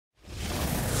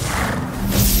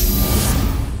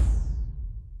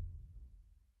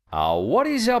What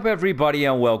is up, everybody,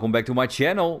 and welcome back to my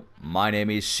channel. My name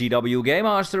is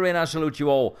ZWGamemaster and I salute you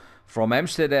all from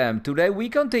Amsterdam. Today we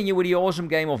continue with the awesome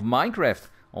game of Minecraft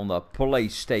on the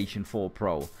PlayStation 4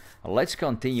 Pro. Let's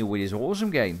continue with this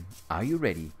awesome game. Are you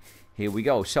ready? Here we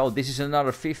go. So this is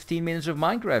another 15 minutes of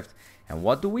Minecraft. And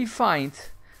what do we find?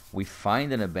 We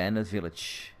find an abandoned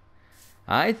village.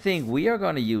 I think we are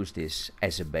going to use this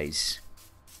as a base.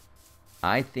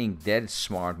 I think that's a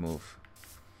smart move.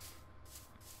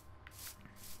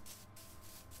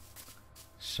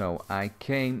 So I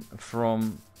came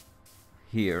from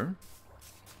here.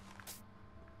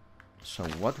 So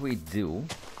what we do,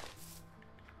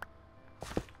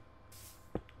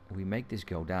 we make this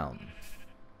go down.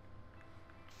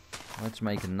 Let's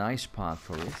make a nice path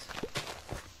for it.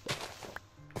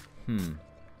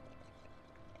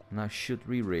 Now should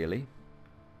we really?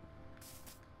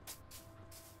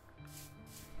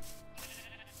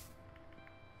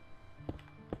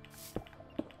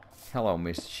 Hello,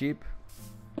 Mr. Sheep.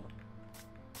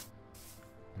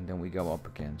 And then we go up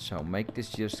again. So make this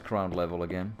just ground level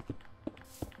again.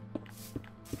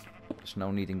 There's no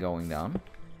need in going down.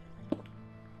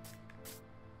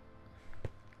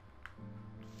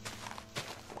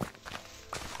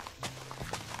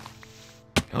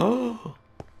 Oh!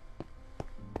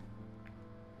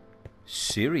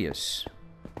 Serious?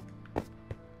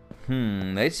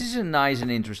 This is a nice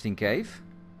and interesting cave.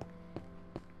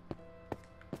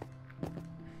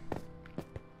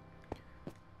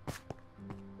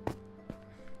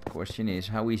 Question is,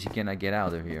 how easy can I get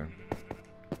out of here?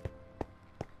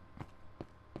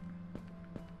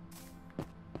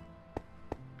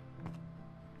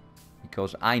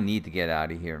 Because I need to get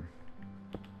out of here.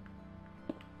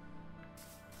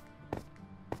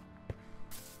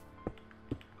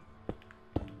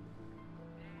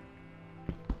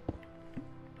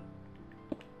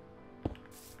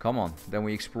 Come on, then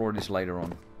we explore this later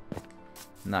on.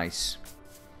 Nice.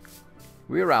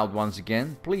 We're out once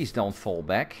again. Please don't fall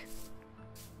back.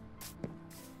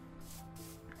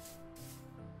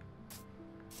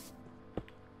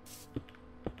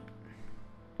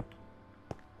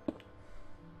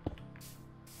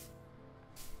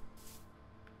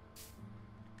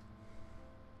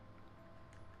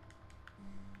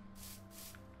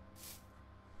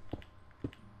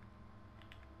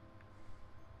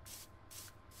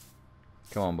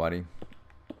 Come on, buddy.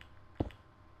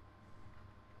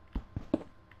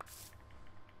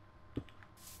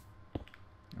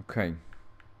 Okay.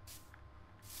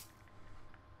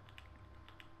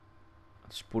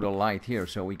 Let's put a light here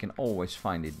so we can always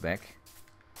find it back.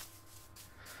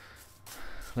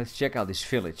 Let's check out this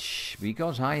village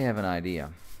because I have an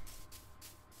idea.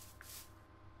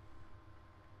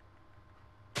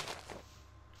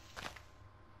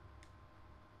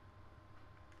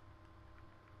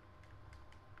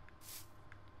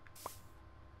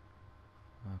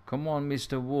 Come on,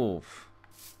 Mr. Wolf.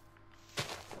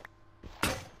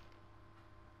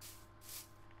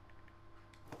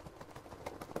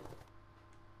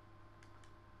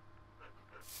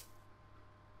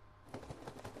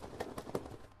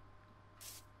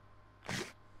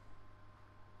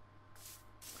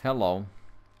 Hello.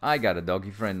 I got a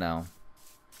doggy friend now.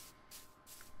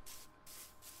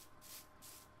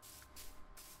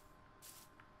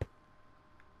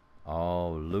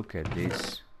 Oh, look at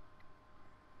this.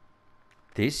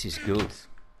 This is good.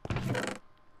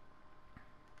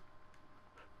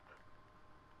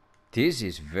 This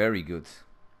is very good.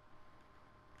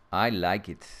 I like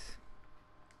it.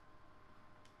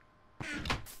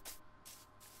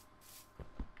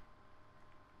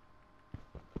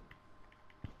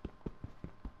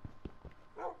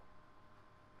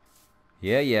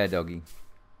 Yeah, doggy.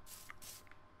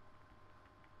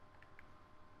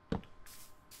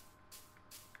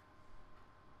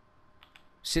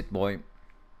 Sit, boy.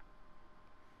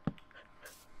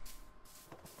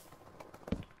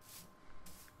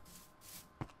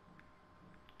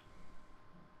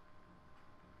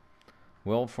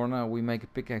 Well, for now we make a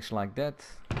pickaxe like that.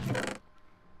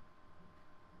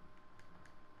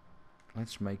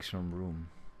 Let's make some room.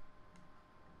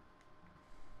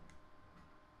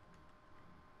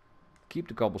 Keep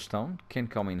the cobblestone, can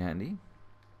come in handy.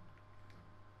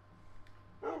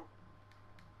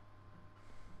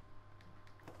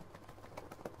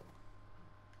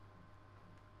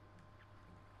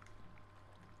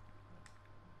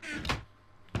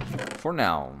 For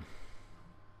now.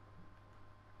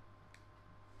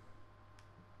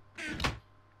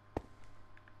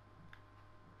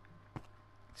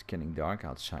 It's getting dark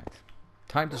outside.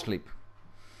 Time to sleep.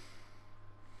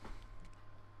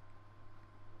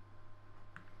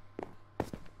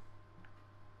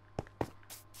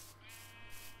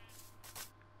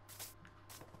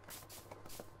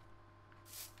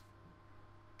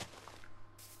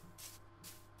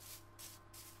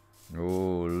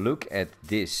 look at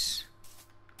this.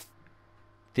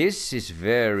 This is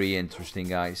very interesting,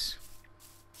 guys.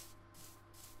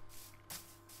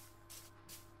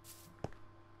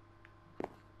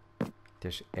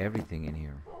 There's everything in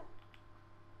here.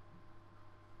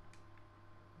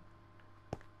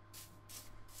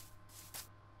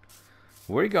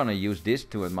 We're gonna use this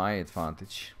to my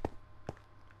advantage.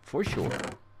 For sure.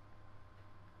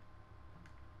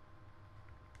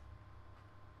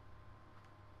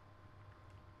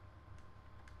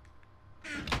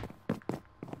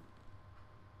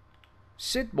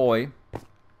 Sit, boy.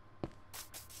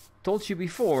 Told you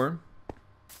before.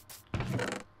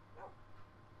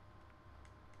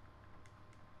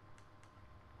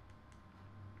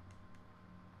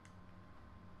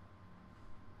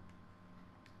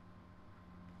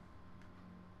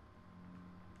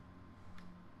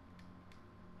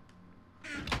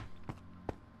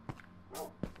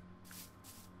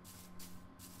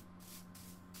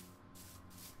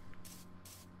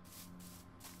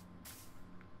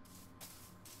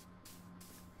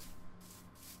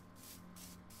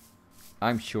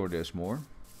 I'm sure there's more.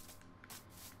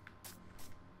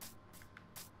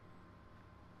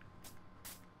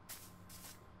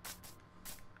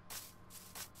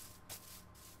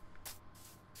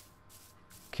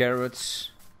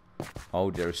 Carrots. Oh,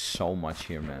 there's so much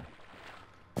here, man.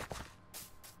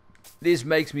 This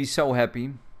makes me so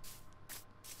happy.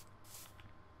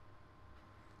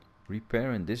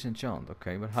 Repair and disenchant.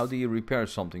 Okay, but how do you repair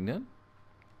something then?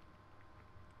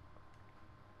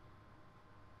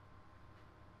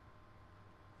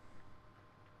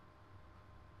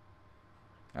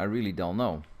 I really don't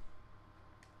know.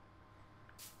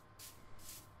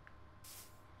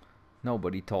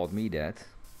 Nobody taught me that.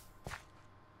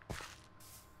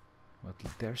 But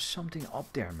there's something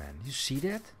up there, man. You see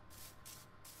that?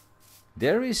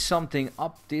 There is something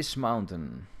up this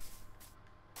mountain.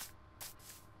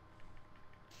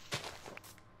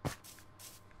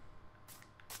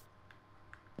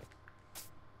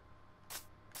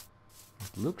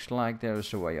 It looks like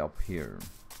there's a way up here.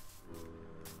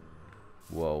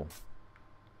 Whoa.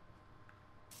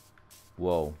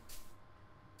 Whoa.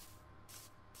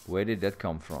 Where did that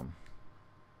come from?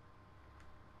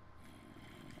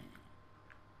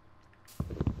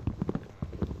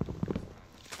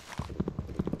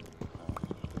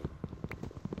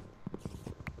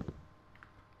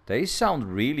 They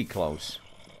sound really close.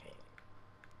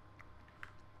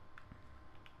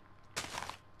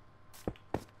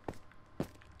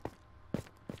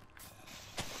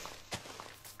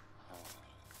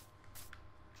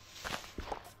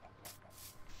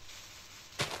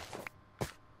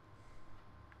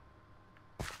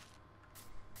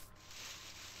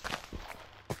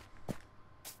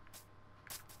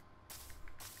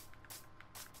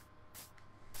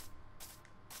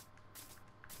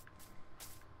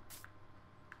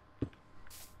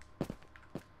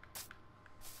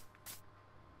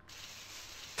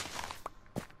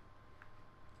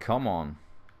 Come on.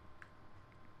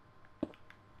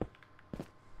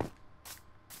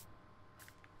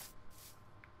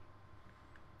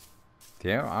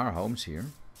 There are homes here.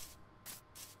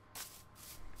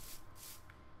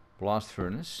 Blast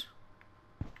furnace.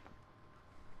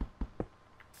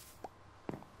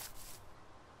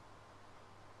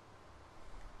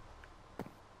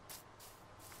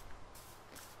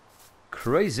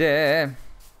 Crazy.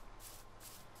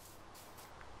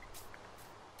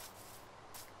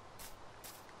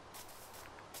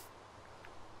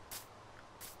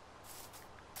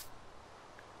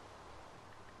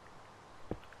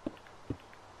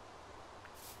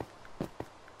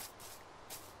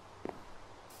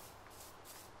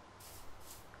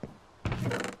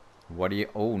 What do you...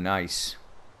 Oh, nice.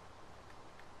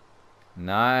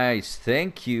 Nice,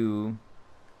 thank you.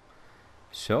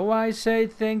 So I say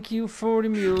thank you for the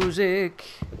music.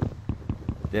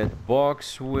 That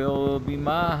box will be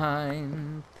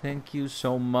mine. Thank you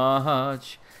so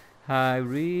much. I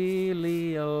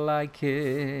really like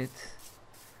it.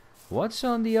 What's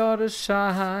on the other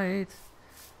side?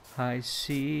 I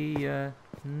see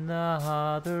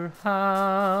another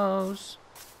house.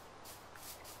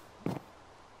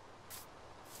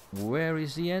 Where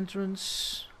is the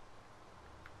entrance?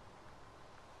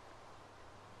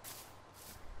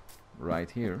 Right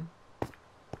here.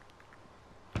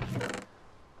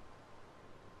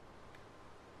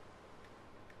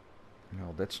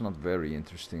 No, that's not very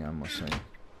interesting, I must say.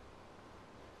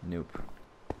 Nope.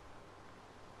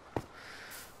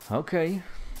 Okay.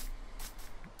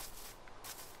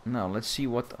 Now, let's see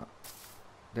what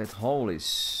that hole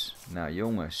is. Nou,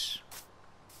 jongens.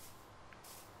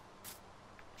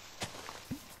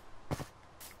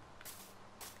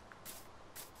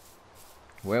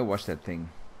 Where was that thing?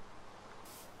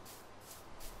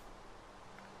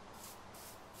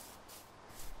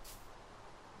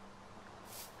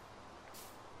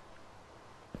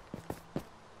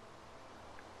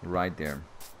 Right there.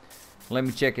 Let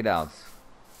me check it out.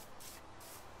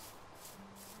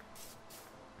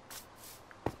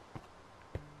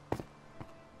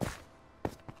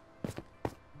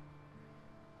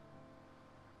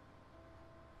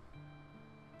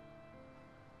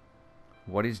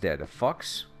 What is that? A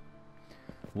fox?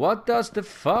 What does the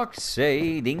fox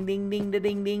say? Ding ding ding da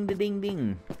ding ding da ding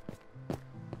ding.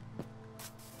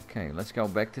 Okay, let's go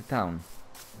back to town.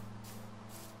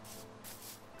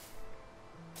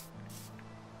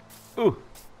 Ooh.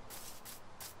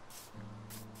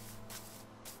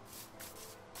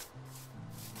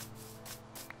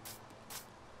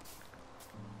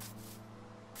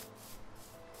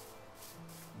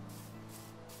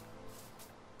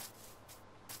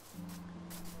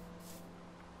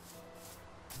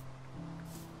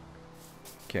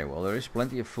 Okay, well, there is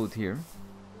plenty of food here.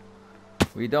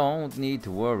 We don't need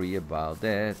to worry about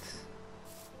that.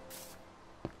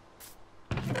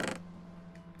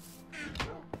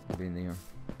 Been here.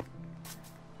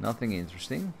 Nothing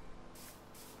interesting.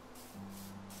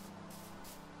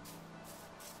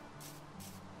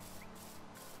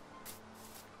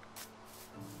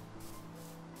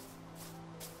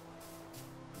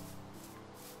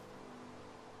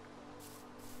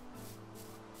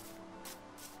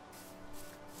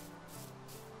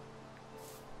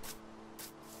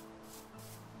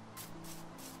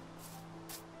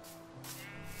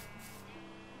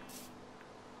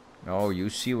 Oh, you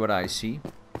see what I see?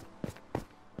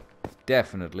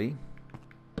 Definitely.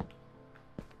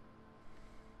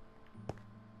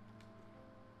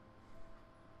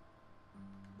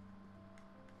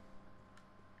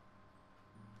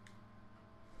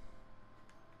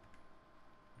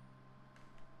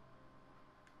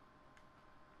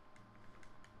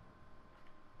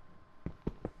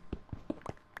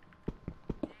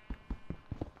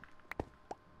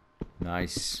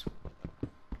 Nice.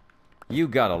 You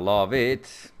gotta love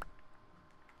it.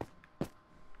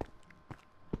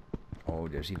 Oh,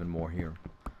 there's even more here.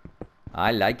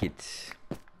 I like it.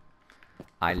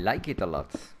 I like it a lot.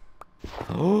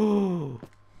 Oh,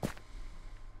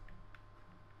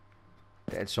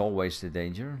 that's always the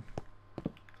danger.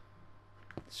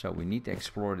 So we need to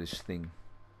explore this thing.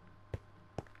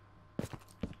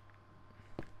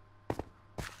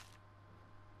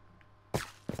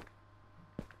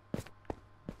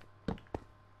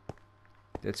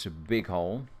 That's a big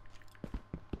hole.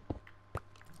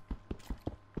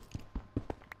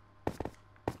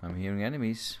 I'm hearing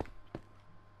enemies.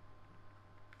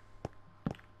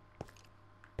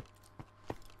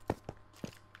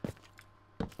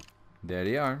 There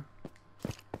they are.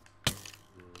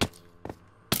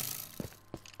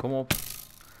 Come up.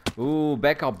 Ooh,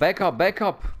 back up, back up, back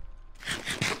up.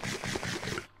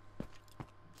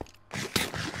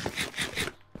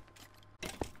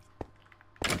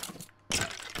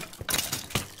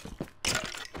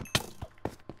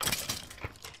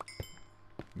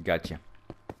 Gotcha.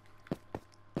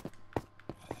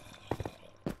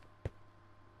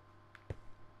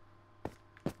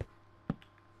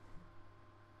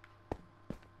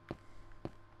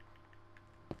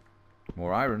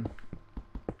 More iron.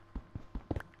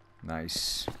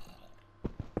 Nice.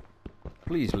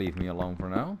 Please leave me alone for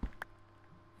now.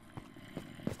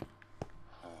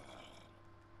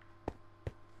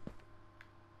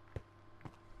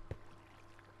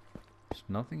 There's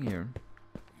nothing here.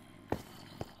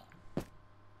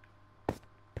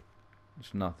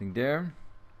 There's nothing there.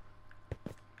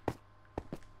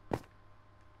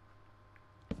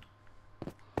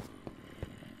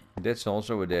 That's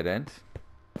also a dead end.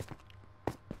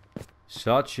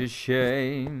 Such a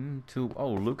shame to...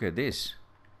 Oh, look at this.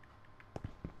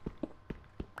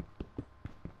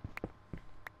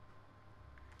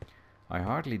 I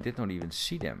hardly did not even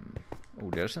see them. Oh,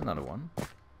 there's another one.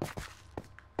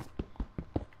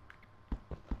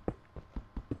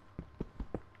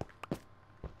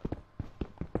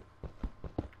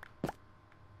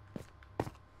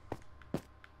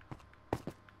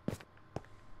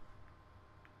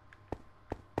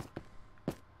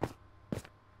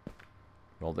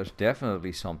 Well, there's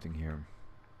definitely something here.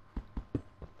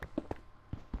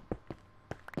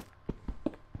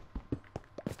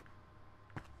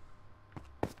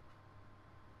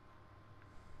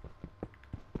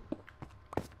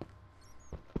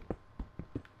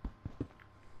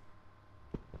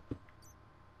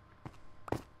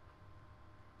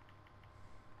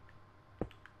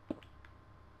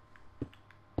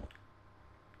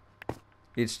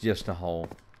 It's just a hole.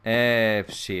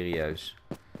 Serieus.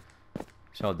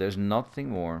 So there's nothing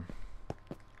more.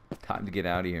 Time to get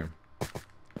out of here.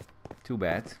 Too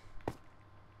bad.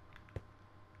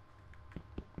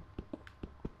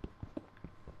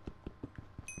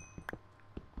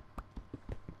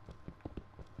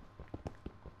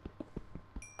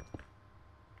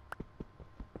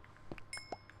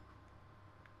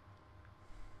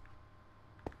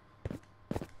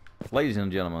 Ladies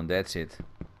and gentlemen, that's it.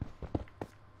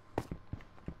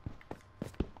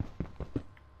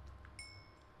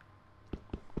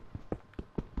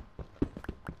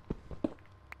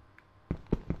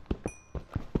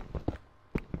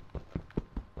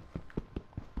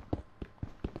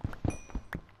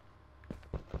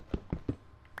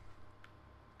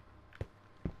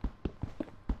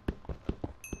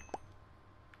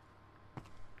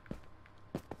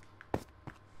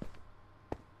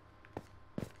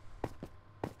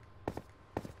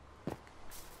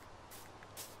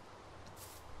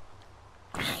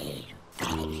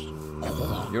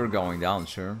 You're going down,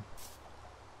 sir.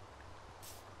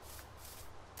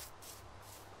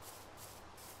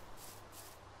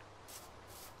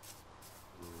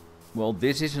 Well,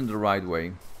 this isn't the right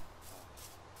way.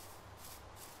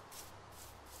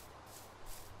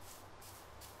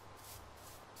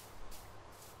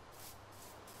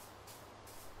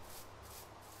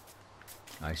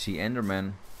 I see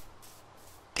Enderman.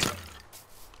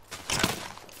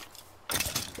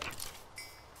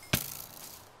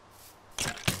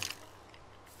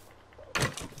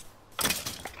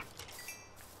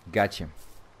 Gotcha.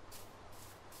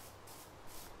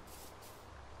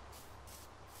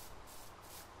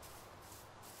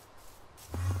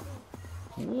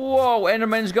 Whoa,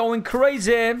 Enderman's going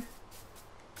crazy.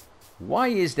 Why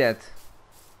is that?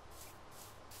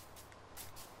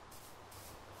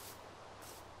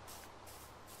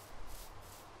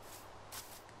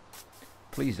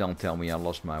 Please don't tell me I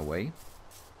lost my way.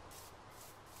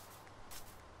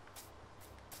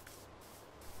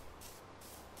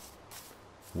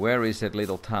 Where is that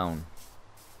little town?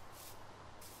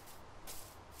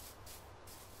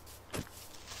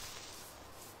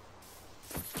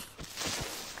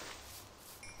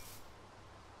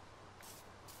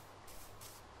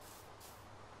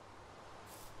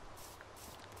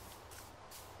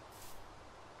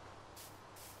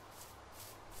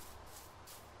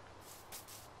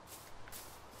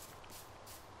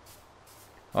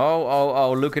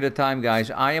 Oh, look at the time, guys.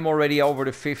 I am already over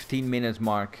the 15 minutes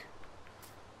mark.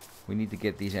 We need to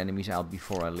get these enemies out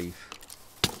before I leave.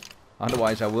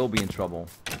 Otherwise, I will be in trouble.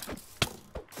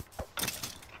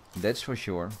 That's for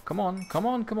sure. Come on, come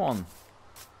on, come on.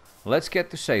 Let's get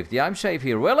to safety. I'm safe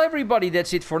here. Well, everybody,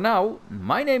 that's it for now.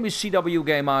 My name is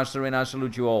ZWGamemaster, and I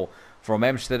salute you all from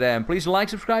Amsterdam. Please like,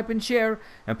 subscribe, and share.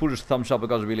 And put a thumbs up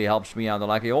because it really helps me out. And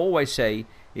like I always say,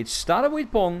 it started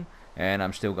with Pong, and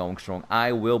I'm still going strong.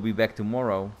 I will be back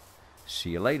tomorrow.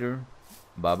 See you later.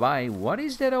 Bye-bye. What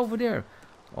is that over there?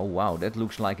 Oh, wow. That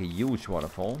looks like a huge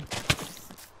waterfall.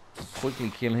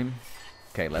 Quickly kill him.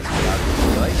 Okay, let's get out of here.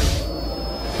 See you later.